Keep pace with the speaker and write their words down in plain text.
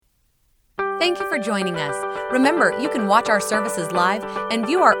Thank you for joining us. Remember, you can watch our services live and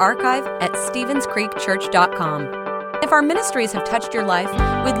view our archive at StevensCreekChurch.com. If our ministries have touched your life,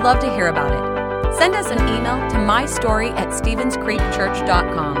 we'd love to hear about it. Send us an email to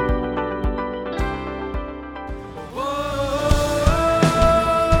mystory@StevensCreekChurch.com.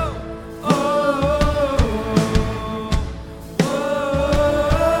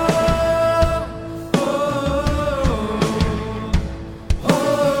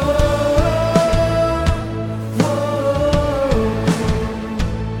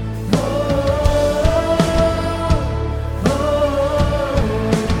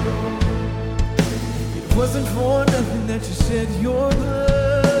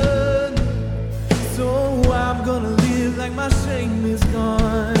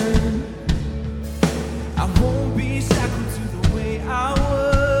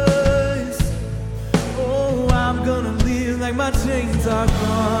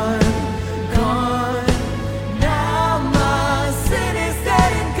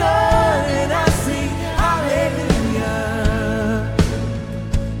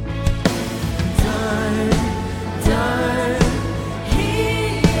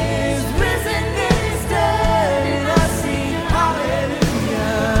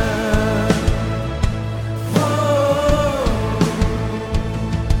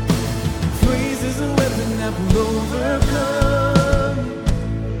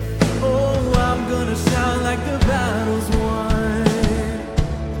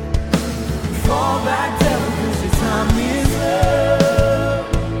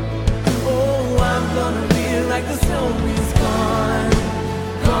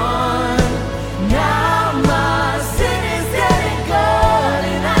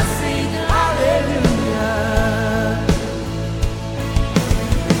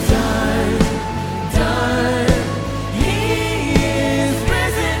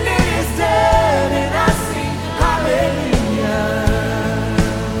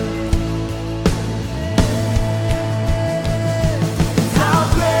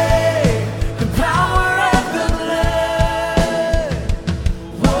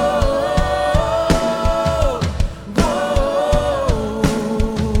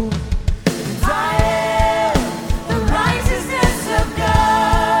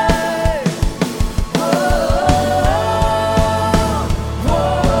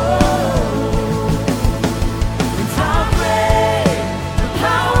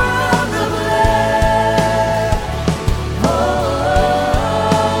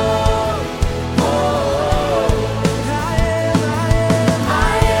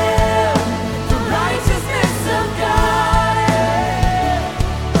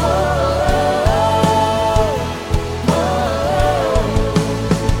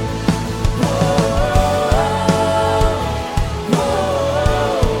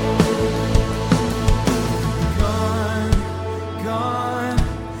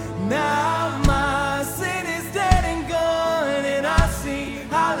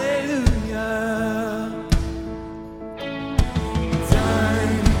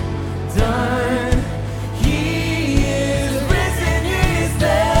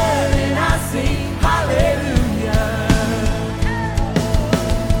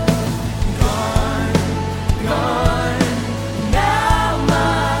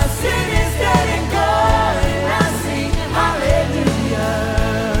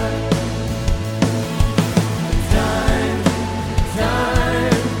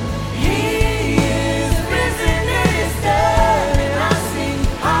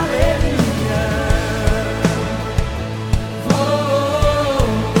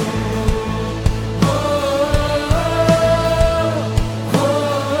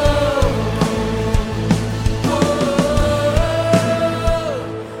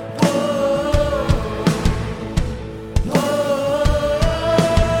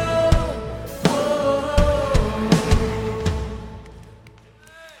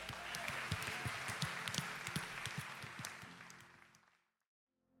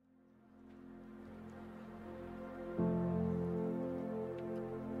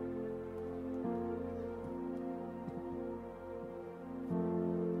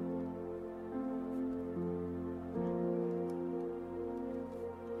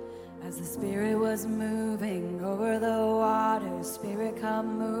 As the Spirit was moving over the waters, Spirit,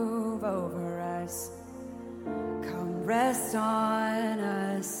 come move over us. Come rest on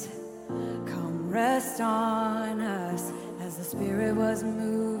us. Come rest on us. As the Spirit was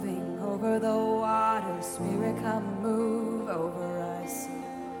moving over the waters, Spirit, come move over us.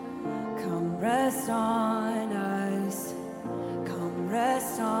 Come rest on us. Come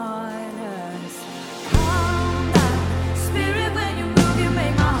rest on us. Come, Spirit, when you move, you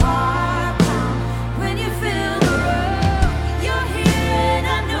make my heart pound.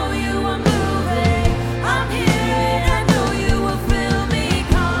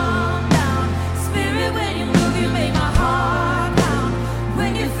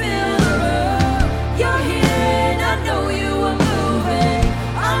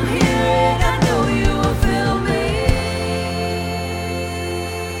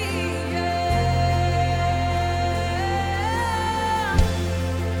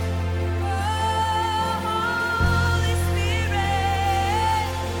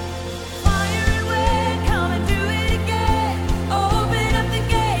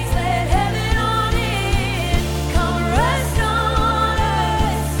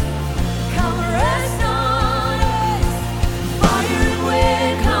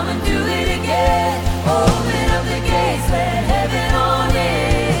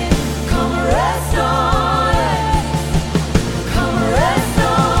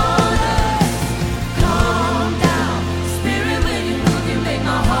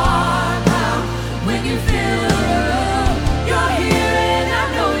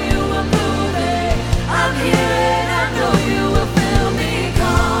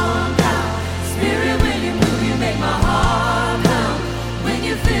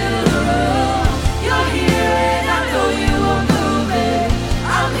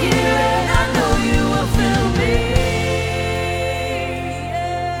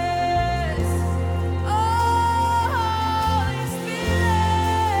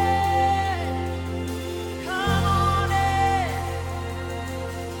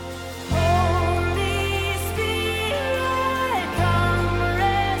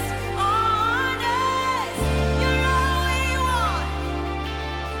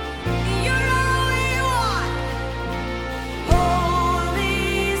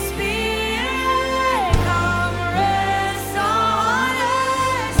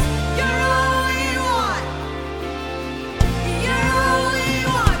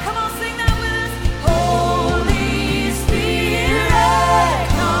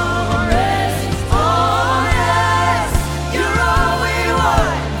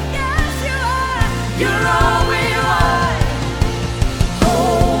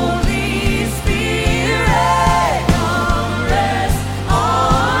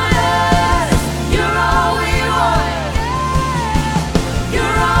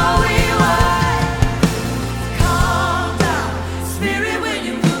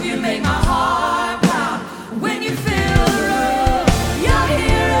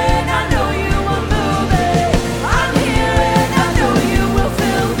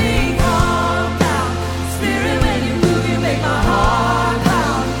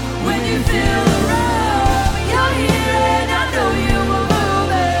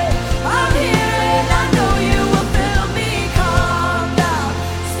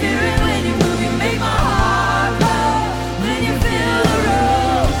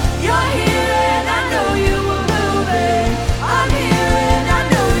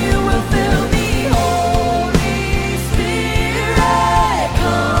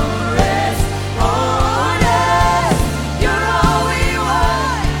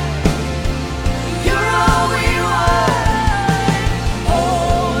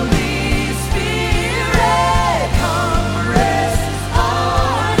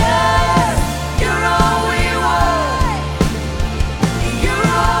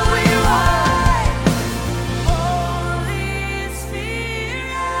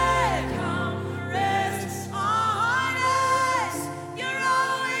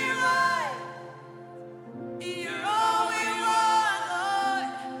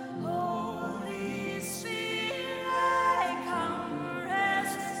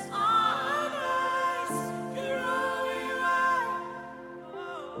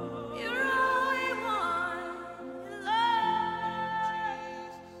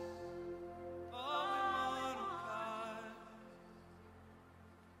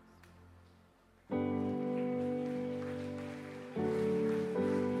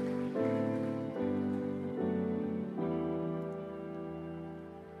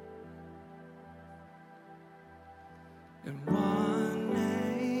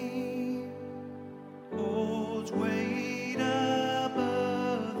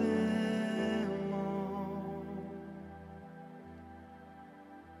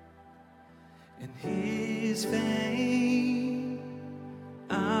 His fame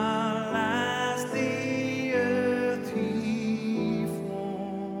outlasts the earth He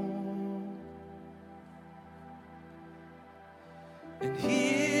formed, and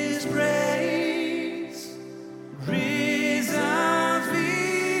His praise resounds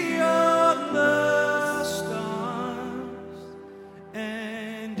beyond the stars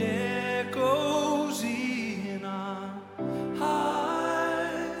and echoes in our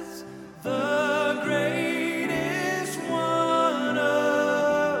hearts. The greatest one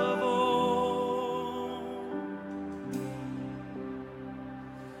of all,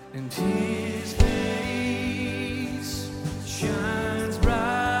 and His face shines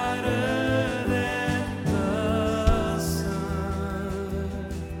brighter than the sun,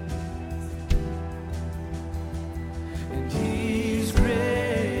 and His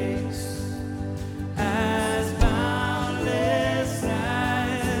grace as boundless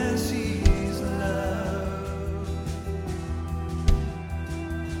as His love,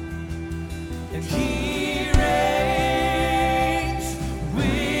 and He reigns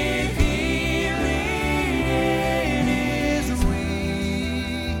with healing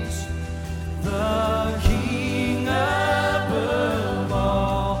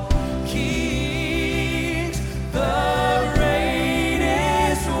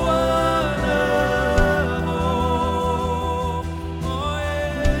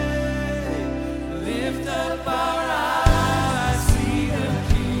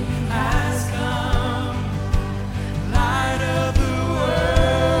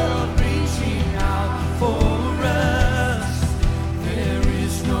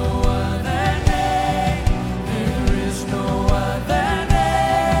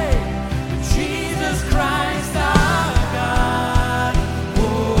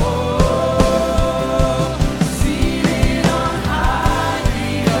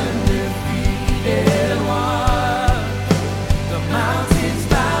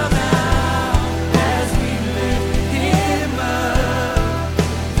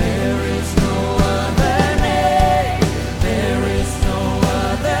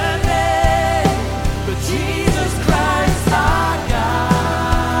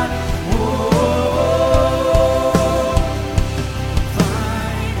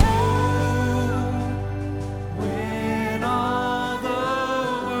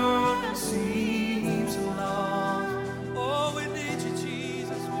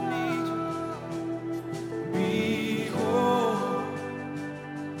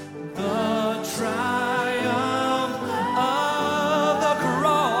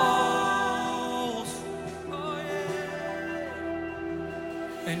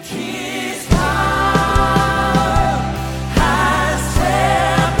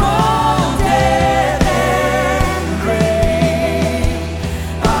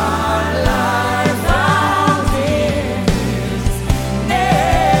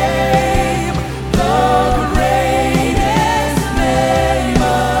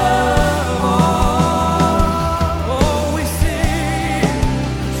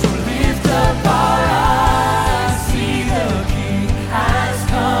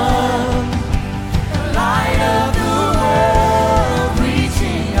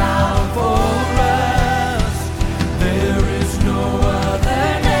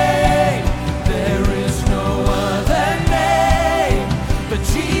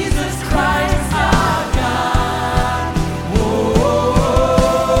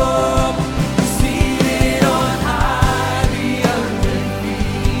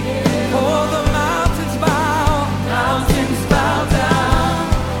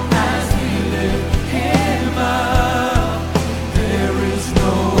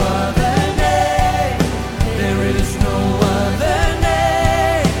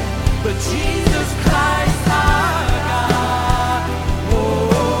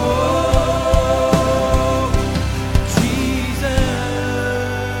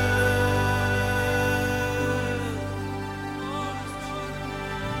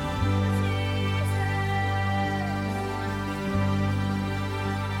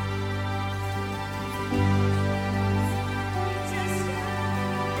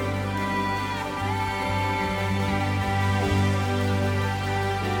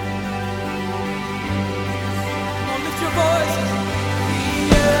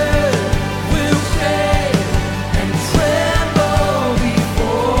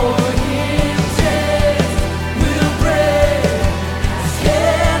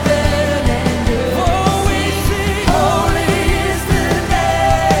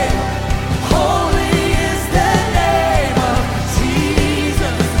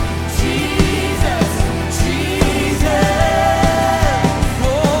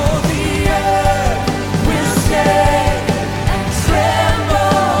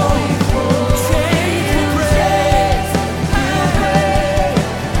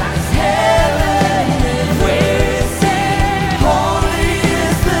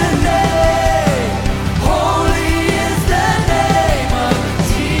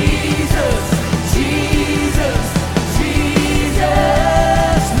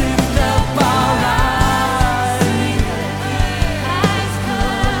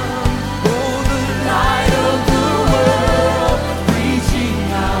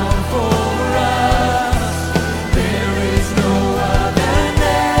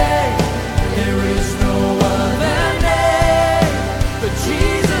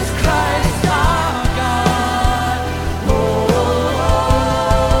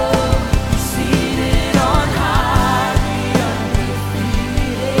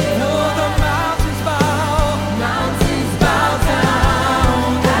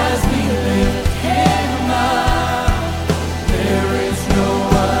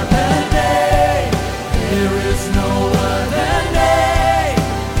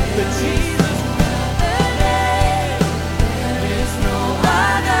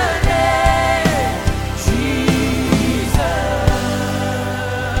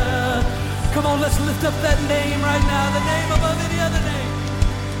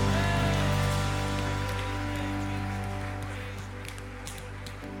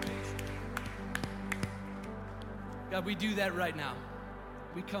God, we do that right now.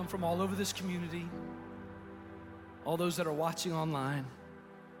 We come from all over this community, all those that are watching online,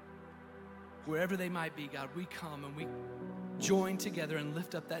 wherever they might be, God, we come and we join together and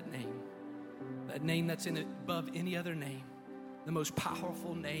lift up that name that's in it above any other name, the most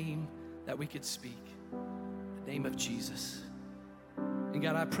powerful name that we could speak, the name of Jesus. And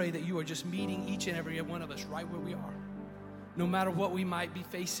God, I pray that you are just meeting each and every one of us right where we are. No matter what we might be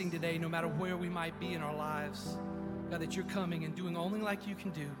facing today, no matter where we might be in our lives, God, that you're coming and doing only like you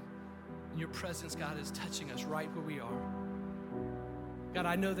can do. And your presence, God, is touching us right where we are. God,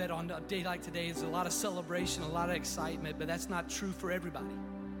 I know that on a day like today, there's a lot of celebration, a lot of excitement, but that's not true for everybody.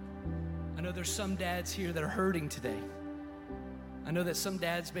 I know there's some dads here that are hurting today. I know that some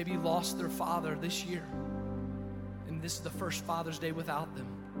dads maybe lost their father this year, and this is the first Father's Day without them.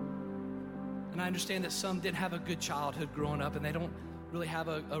 And I understand that some didn't have a good childhood growing up, and they don't really have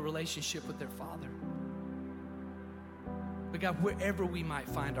a relationship with their father. But God, wherever we might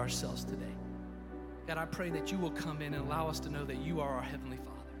find ourselves today, God, I pray that you will come in and allow us to know that you are our Heavenly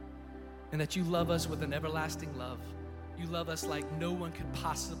Father and that you love us with an everlasting love. You love us like no one could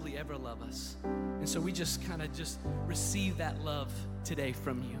possibly ever love us. And so we just kind of just receive that love today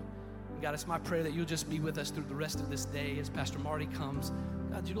from you. And God, it's my prayer that you'll just be with us through the rest of this day as Pastor Marty comes.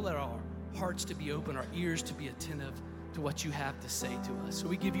 God, you'll let our hearts to be open, our ears to be attentive to what you have to say to us. So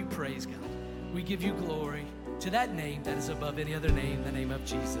we give you praise, God. We give you glory to that name that is above any other name, the name of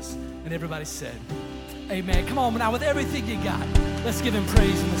Jesus. And everybody said, amen. Come on now, with everything you got, let's give him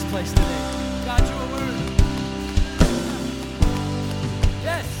praise in this place today. God, you are worthy.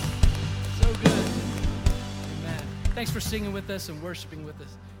 Yes, so good. Amen. Thanks for singing with us and worshiping with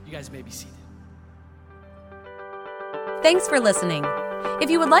us. You guys may be seated. Thanks for listening.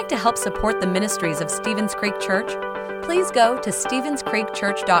 If you would like to help support the ministries of Stevens Creek Church, please go to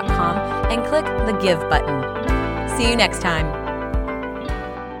StevensCreekChurch.com and click the Give button. See you next time.